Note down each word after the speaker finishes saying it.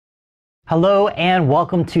Hello and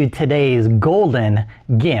welcome to today's golden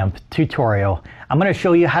GIMP tutorial. I'm going to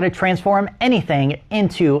show you how to transform anything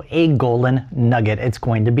into a golden nugget. It's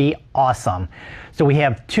going to be awesome. So we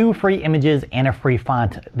have two free images and a free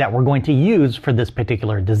font that we're going to use for this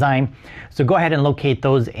particular design. So go ahead and locate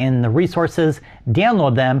those in the resources,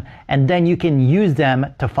 download them, and then you can use them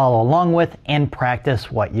to follow along with and practice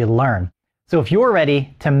what you learn. So if you're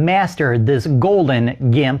ready to master this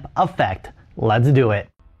golden GIMP effect, let's do it.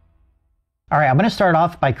 All right, I'm going to start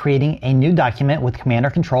off by creating a new document with Command or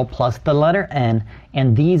Control plus the letter N,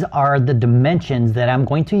 and these are the dimensions that I'm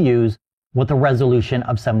going to use with a resolution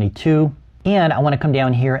of 72. And I want to come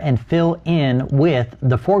down here and fill in with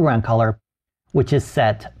the foreground color, which is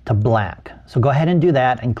set to black. So go ahead and do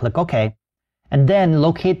that and click OK. And then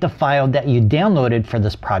locate the file that you downloaded for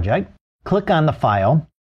this project. Click on the file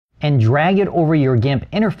and drag it over your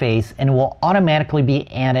GIMP interface, and it will automatically be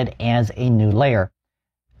added as a new layer.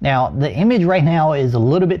 Now, the image right now is a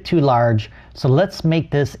little bit too large, so let's make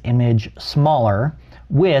this image smaller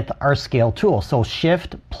with our scale tool. So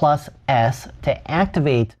Shift plus S to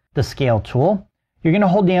activate the scale tool. You're going to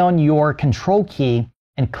hold down your Control key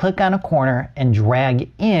and click on a corner and drag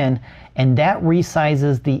in, and that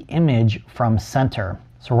resizes the image from center.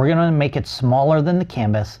 So we're going to make it smaller than the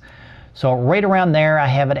canvas. So right around there, I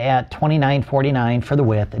have it at 2949 for the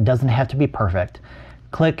width. It doesn't have to be perfect.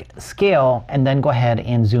 Click scale and then go ahead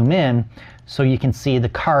and zoom in so you can see the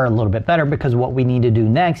car a little bit better, because what we need to do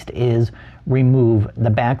next is remove the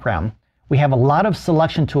background. We have a lot of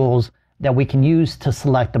selection tools that we can use to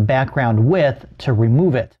select the background width to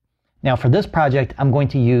remove it. Now for this project, I'm going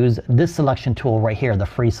to use this selection tool right here, the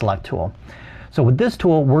free select tool. So with this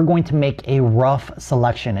tool, we're going to make a rough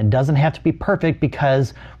selection. It doesn't have to be perfect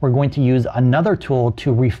because we're going to use another tool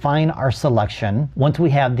to refine our selection once we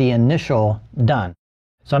have the initial done.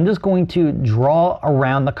 So I'm just going to draw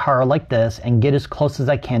around the car like this and get as close as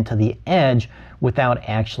I can to the edge without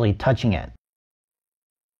actually touching it.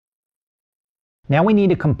 Now we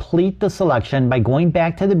need to complete the selection by going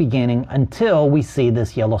back to the beginning until we see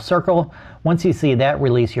this yellow circle. Once you see that,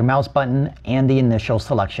 release your mouse button and the initial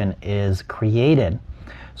selection is created.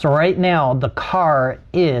 So right now the car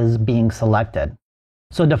is being selected.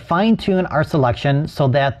 So to fine-tune our selection so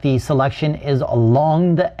that the selection is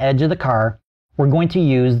along the edge of the car, we're going to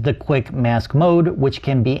use the quick mask mode, which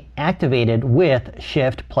can be activated with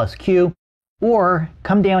Shift plus Q, or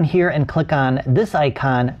come down here and click on this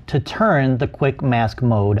icon to turn the quick mask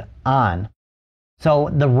mode on. So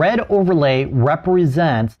the red overlay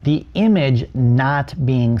represents the image not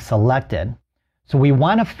being selected. So we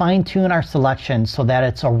want to fine tune our selection so that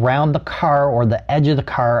it's around the car or the edge of the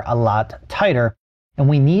car a lot tighter. And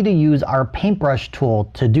we need to use our paintbrush tool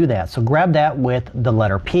to do that. So grab that with the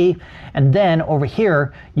letter P. And then over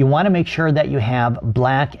here, you want to make sure that you have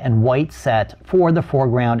black and white set for the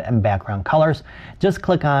foreground and background colors. Just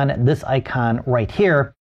click on this icon right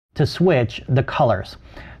here to switch the colors.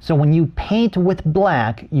 So when you paint with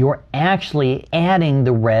black, you're actually adding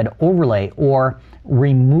the red overlay or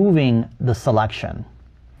removing the selection.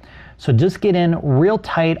 So just get in real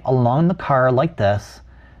tight along the car like this,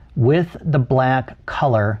 with the black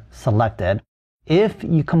color selected. If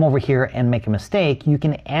you come over here and make a mistake, you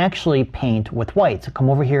can actually paint with white. So come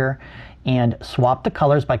over here and swap the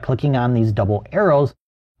colors by clicking on these double arrows,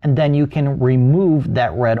 and then you can remove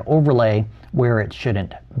that red overlay where it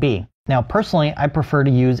shouldn't be. Now personally, I prefer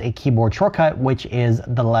to use a keyboard shortcut, which is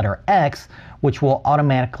the letter X, which will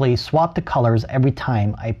automatically swap the colors every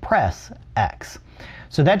time I press X.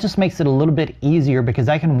 So that just makes it a little bit easier because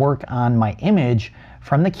I can work on my image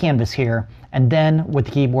from the canvas here, and then with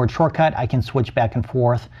the keyboard shortcut I can switch back and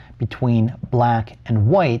forth between black and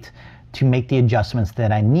white to make the adjustments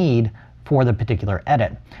that I need for the particular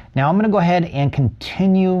edit. Now I'm going to go ahead and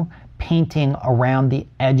continue painting around the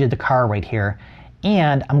edge of the car right here,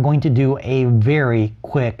 and I'm going to do a very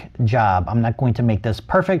quick job. I'm not going to make this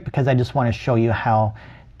perfect because I just want to show you how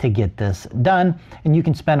to get this done, and you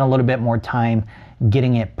can spend a little bit more time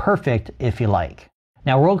getting it perfect if you like.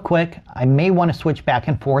 Now real quick, I may want to switch back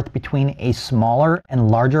and forth between a smaller and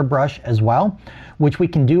larger brush as well, which we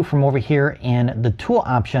can do from over here in the tool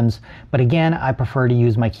options. But again, I prefer to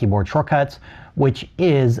use my keyboard shortcuts, which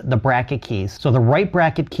is the bracket keys. So the right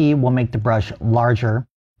bracket key will make the brush larger.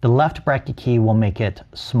 The left bracket key will make it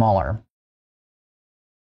smaller.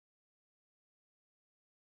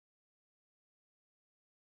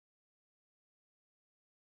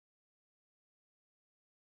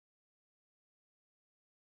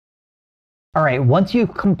 All right, once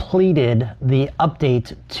you've completed the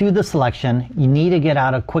update to the selection, you need to get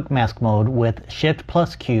out of quick mask mode with Shift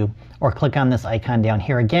plus Q, or click on this icon down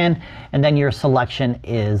here again, and then your selection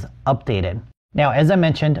is updated. Now, as I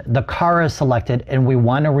mentioned, the car is selected and we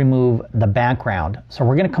want to remove the background. So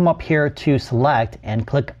we're going to come up here to select and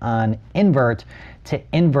click on invert to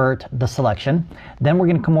invert the selection. Then we're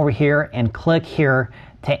going to come over here and click here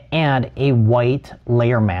to add a white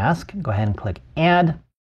layer mask. Go ahead and click add.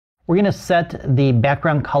 We're going to set the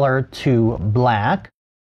background color to black.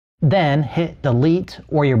 Then hit delete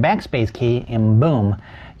or your backspace key and boom,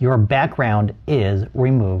 your background is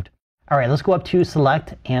removed. All right, let's go up to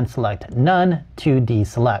select and select none to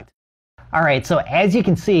deselect. All right, so as you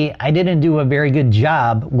can see, I didn't do a very good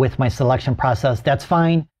job with my selection process. That's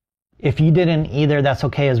fine. If you didn't either, that's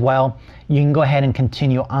okay as well. You can go ahead and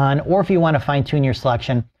continue on, or if you want to fine tune your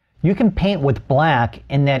selection, you can paint with black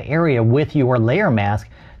in that area with your layer mask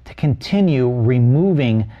to continue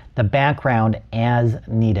removing the background as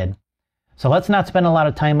needed. So let's not spend a lot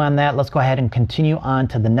of time on that. Let's go ahead and continue on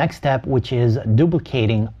to the next step, which is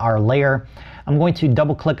duplicating our layer. I'm going to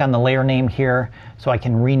double click on the layer name here so I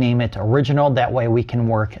can rename it original. That way we can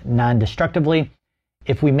work non-destructively.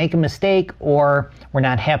 If we make a mistake or we're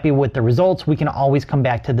not happy with the results, we can always come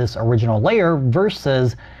back to this original layer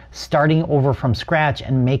versus starting over from scratch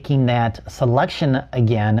and making that selection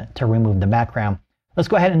again to remove the background. Let's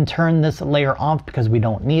go ahead and turn this layer off because we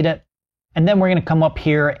don't need it. And then we're going to come up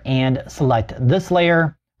here and select this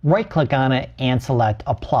layer, right click on it and select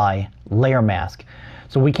apply layer mask.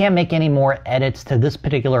 So we can't make any more edits to this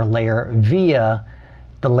particular layer via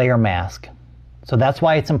the layer mask. So that's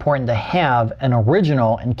why it's important to have an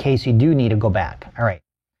original in case you do need to go back. All right.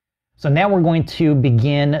 So now we're going to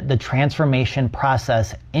begin the transformation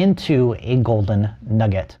process into a golden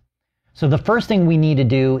nugget. So the first thing we need to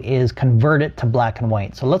do is convert it to black and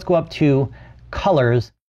white. So let's go up to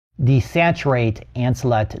colors, desaturate and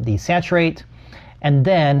select desaturate, and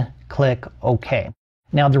then click OK.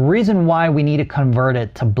 Now the reason why we need to convert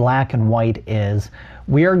it to black and white is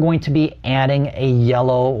we are going to be adding a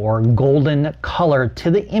yellow or golden color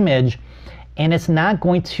to the image, and it's not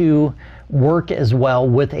going to work as well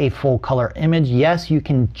with a full color image. Yes, you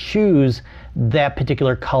can choose that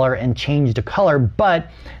particular color and change the color, but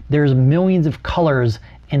there's millions of colors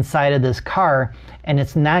inside of this car, and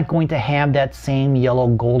it's not going to have that same yellow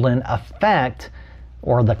golden effect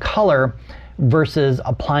or the color versus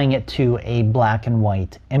applying it to a black and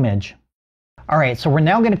white image. All right, so we're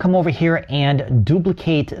now going to come over here and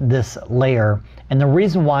duplicate this layer, and the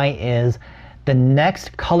reason why is the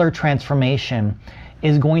next color transformation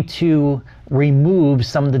is going to remove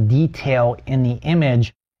some of the detail in the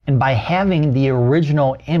image, and by having the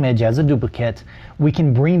original image as a duplicate, we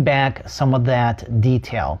can bring back some of that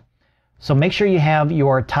detail. So make sure you have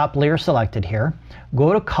your top layer selected here.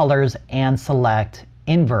 Go to colors and select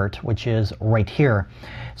invert, which is right here.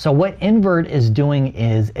 So what invert is doing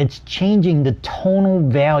is it's changing the tonal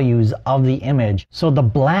values of the image. So the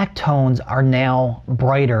black tones are now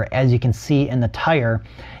brighter, as you can see in the tire,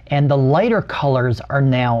 and the lighter colors are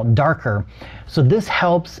now darker. So this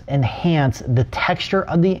helps enhance the texture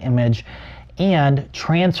of the image and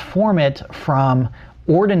transform it from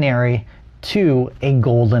ordinary to a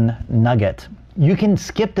golden nugget. You can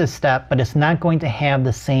skip this step, but it's not going to have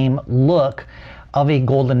the same look of a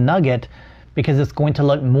golden nugget because it's going to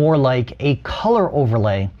look more like a color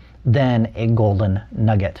overlay than a golden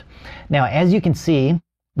nugget. Now, as you can see,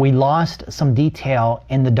 we lost some detail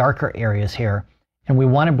in the darker areas here, and we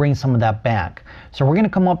want to bring some of that back. So we're going to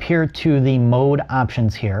come up here to the mode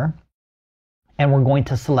options here, and we're going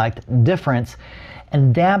to select difference,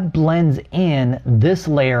 and that blends in this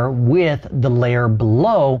layer with the layer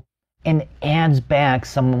below and adds back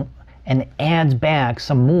some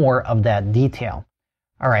more of that detail.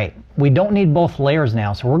 All right, we don't need both layers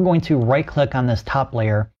now, so we're going to right click on this top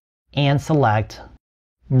layer and select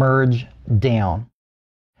merge down.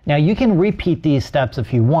 Now you can repeat these steps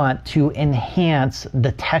if you want to enhance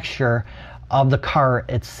the texture of the car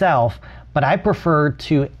itself, but I prefer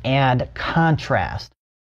to add contrast.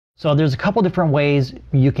 So there's a couple different ways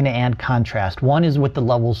you can add contrast. One is with the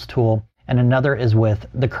levels tool and another is with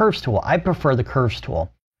the curves tool. I prefer the curves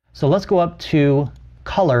tool. So let's go up to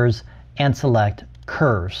colors and select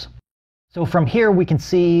curves. So from here we can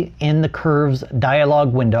see in the curves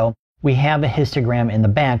dialog window we have a histogram in the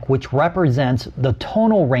back which represents the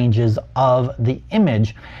tonal ranges of the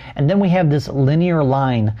image, and then we have this linear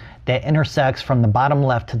line that intersects from the bottom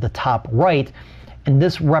left to the top right, and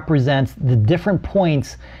this represents the different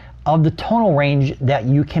points of the tonal range that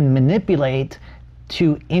you can manipulate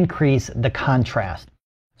to increase the contrast.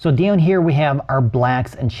 So down here we have our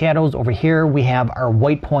blacks and shadows. Over here we have our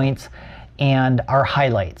white points and our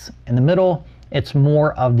highlights. In the middle, it's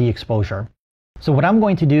more of the exposure. So what I'm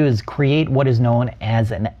going to do is create what is known as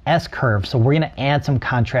an S-curve. So we're going to add some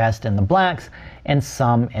contrast in the blacks and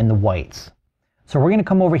some in the whites. So we're going to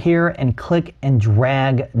come over here and click and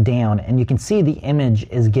drag down, and you can see the image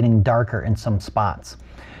is getting darker in some spots.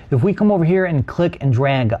 If we come over here and click and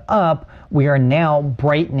drag up, we are now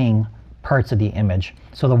brightening parts of the image.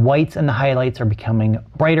 So the whites and the highlights are becoming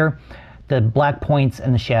brighter, the black points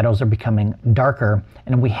and the shadows are becoming darker,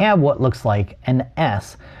 and we have what looks like an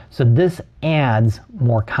S. So this adds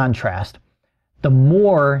more contrast. The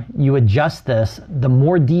more you adjust this, the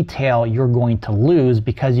more detail you're going to lose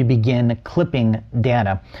because you begin clipping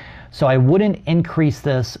data. So I wouldn't increase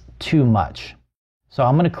this too much. So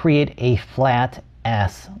I'm going to create a flat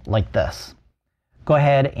S like this. Go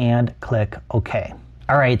ahead and click OK.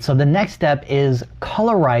 All right, so the next step is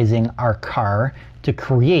colorizing our car to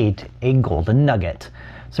create a golden nugget.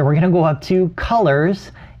 So we're going to go up to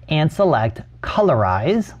Colors and select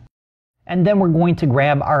Colorize. And then we're going to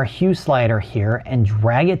grab our hue slider here and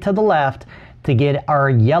drag it to the left to get our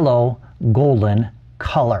yellow golden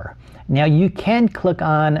color. Now you can click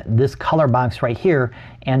on this color box right here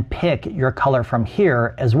and pick your color from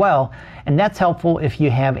here as well. And that's helpful if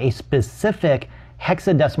you have a specific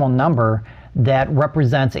hexadecimal number that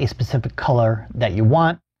represents a specific color that you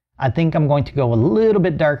want. I think I'm going to go a little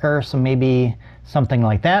bit darker, so maybe something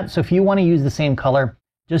like that. So if you want to use the same color,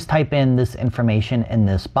 just type in this information in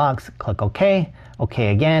this box, click OK,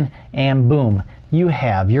 OK again, and boom, you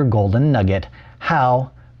have your golden nugget.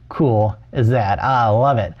 How cool is that? I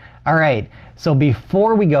love it. All right, so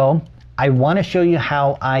before we go, I want to show you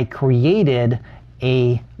how I created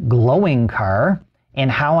a glowing car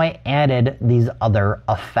and how I added these other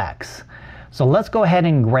effects. So let's go ahead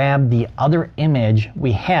and grab the other image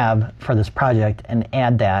we have for this project and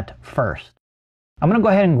add that first. I'm going to go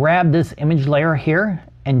ahead and grab this image layer here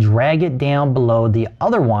and drag it down below the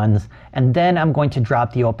other ones, and then I'm going to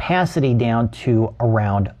drop the opacity down to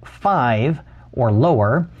around 5 or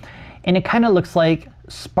lower, and it kind of looks like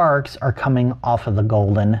sparks are coming off of the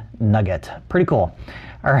golden nugget. Pretty cool.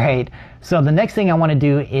 All right, so the next thing I want to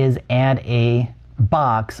do is add a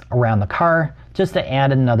box around the car just to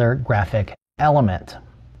add another graphic element.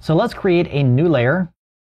 So let's create a new layer.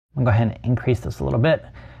 I'm going to go ahead and increase this a little bit.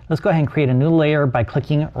 Let's go ahead and create a new layer by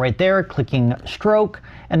clicking right there, clicking stroke,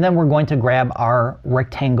 and then we're going to grab our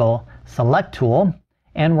rectangle select tool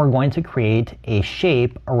and we're going to create a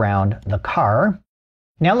shape around the car.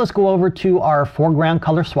 Now let's go over to our foreground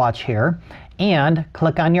color swatch here and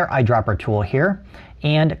click on your eyedropper tool here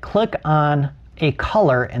and click on a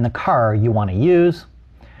color in the car you want to use.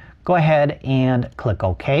 Go ahead and click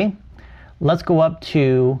OK. Let's go up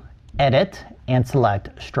to Edit and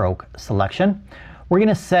select Stroke Selection. We're going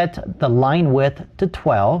to set the line width to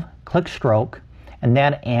 12, click Stroke, and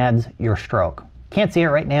that adds your stroke. Can't see it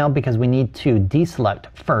right now because we need to deselect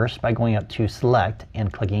first by going up to Select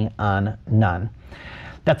and clicking on None.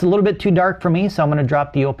 That's a little bit too dark for me, so I'm going to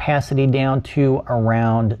drop the opacity down to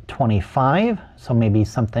around 25, so maybe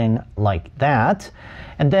something like that.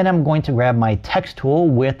 And then I'm going to grab my text tool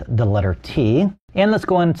with the letter T. And let's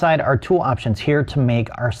go inside our tool options here to make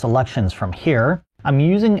our selections from here. I'm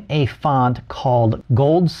using a font called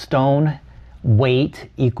Goldstone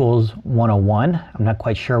Weight equals 101. I'm not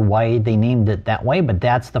quite sure why they named it that way, but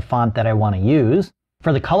that's the font that I want to use.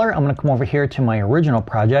 For the color, I'm going to come over here to my original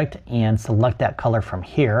project and select that color from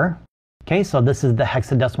here. Okay, so this is the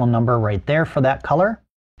hexadecimal number right there for that color.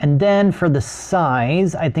 And then for the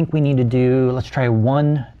size, I think we need to do, let's try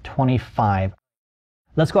 125.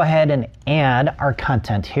 Let's go ahead and add our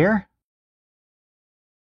content here.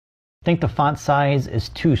 I think the font size is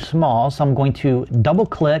too small, so I'm going to double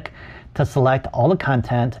click to select all the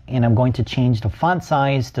content, and I'm going to change the font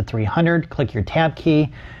size to 300. Click your tab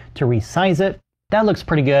key to resize it. That looks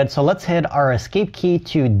pretty good, so let's hit our escape key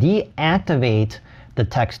to deactivate the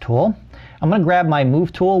text tool. I'm going to grab my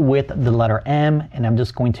move tool with the letter M, and I'm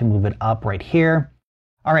just going to move it up right here.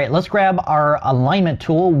 All right, let's grab our alignment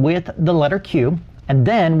tool with the letter Q, and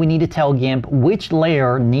then we need to tell GIMP which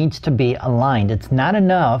layer needs to be aligned. It's not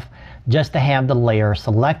enough just to have the layer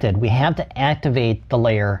selected. We have to activate the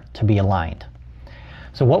layer to be aligned.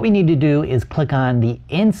 So what we need to do is click on the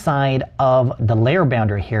inside of the layer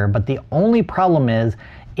boundary here, but the only problem is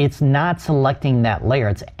it's not selecting that layer.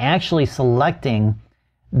 It's actually selecting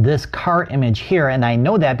this car image here, and I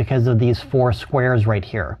know that because of these 4 squares right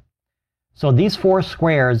here. So these 4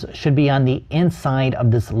 squares should be on the inside of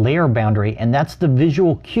this layer boundary, and that's the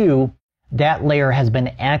visual cue that layer has been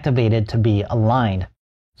activated to be aligned.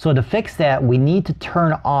 So to fix that, we need to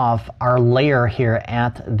turn off our layer here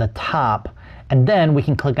at the top, And then we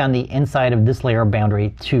can click on the inside of this layer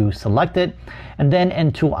boundary to select it. And then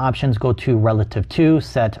in Tool Options, go to Relative to,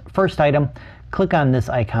 set First Item. Click on this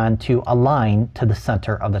icon to align to the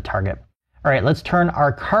center of the target. All right, let's turn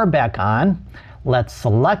our car back on. Let's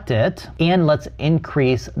select it, and let's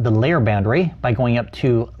increase the layer boundary by going up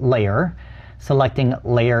to Layer, selecting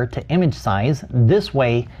Layer to Image Size. This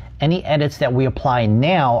way, any edits that we apply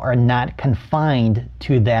now are not confined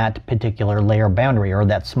to that particular layer boundary or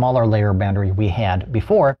that smaller layer boundary we had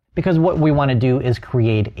before, because what we want to do is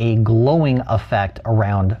create a glowing effect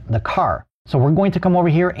around the car. So we're going to come over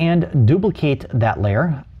here and duplicate that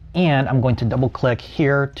layer, and I'm going to double click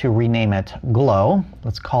here to rename it Glow.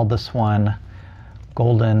 Let's call this one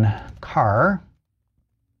Golden Car.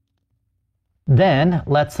 Then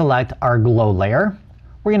let's select our glow layer.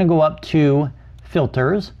 We're going to go up to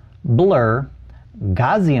Filters, Blur,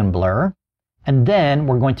 Gaussian Blur, and then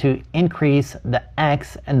we're going to increase the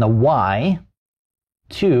X and the Y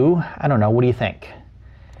to, I don't know, what do you think?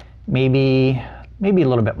 Maybe a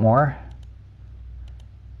little bit more.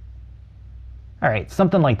 All right,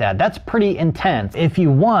 something like that. That's pretty intense. If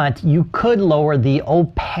you want, you could lower the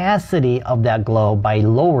opacity of that glow by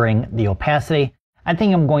lowering the opacity. I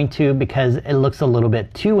think I'm going to because it looks a little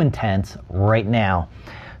bit too intense right now.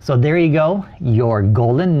 So there you go, your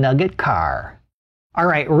golden nugget car. All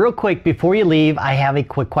right, real quick before you leave, I have a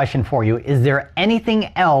quick question for you. Is there anything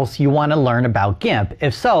else you want to learn about GIMP?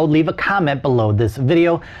 If so, leave a comment below this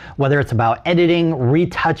video. Whether it's about editing,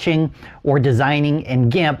 retouching, or designing in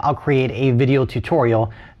GIMP, I'll create a video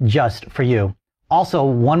tutorial just for you. Also,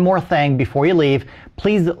 one more thing before you leave,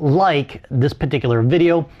 please like this particular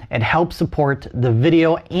video. It helps support the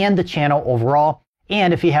video and the channel overall.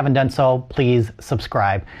 And if you haven't done so, please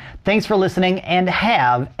subscribe. Thanks for listening and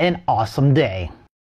have an awesome day.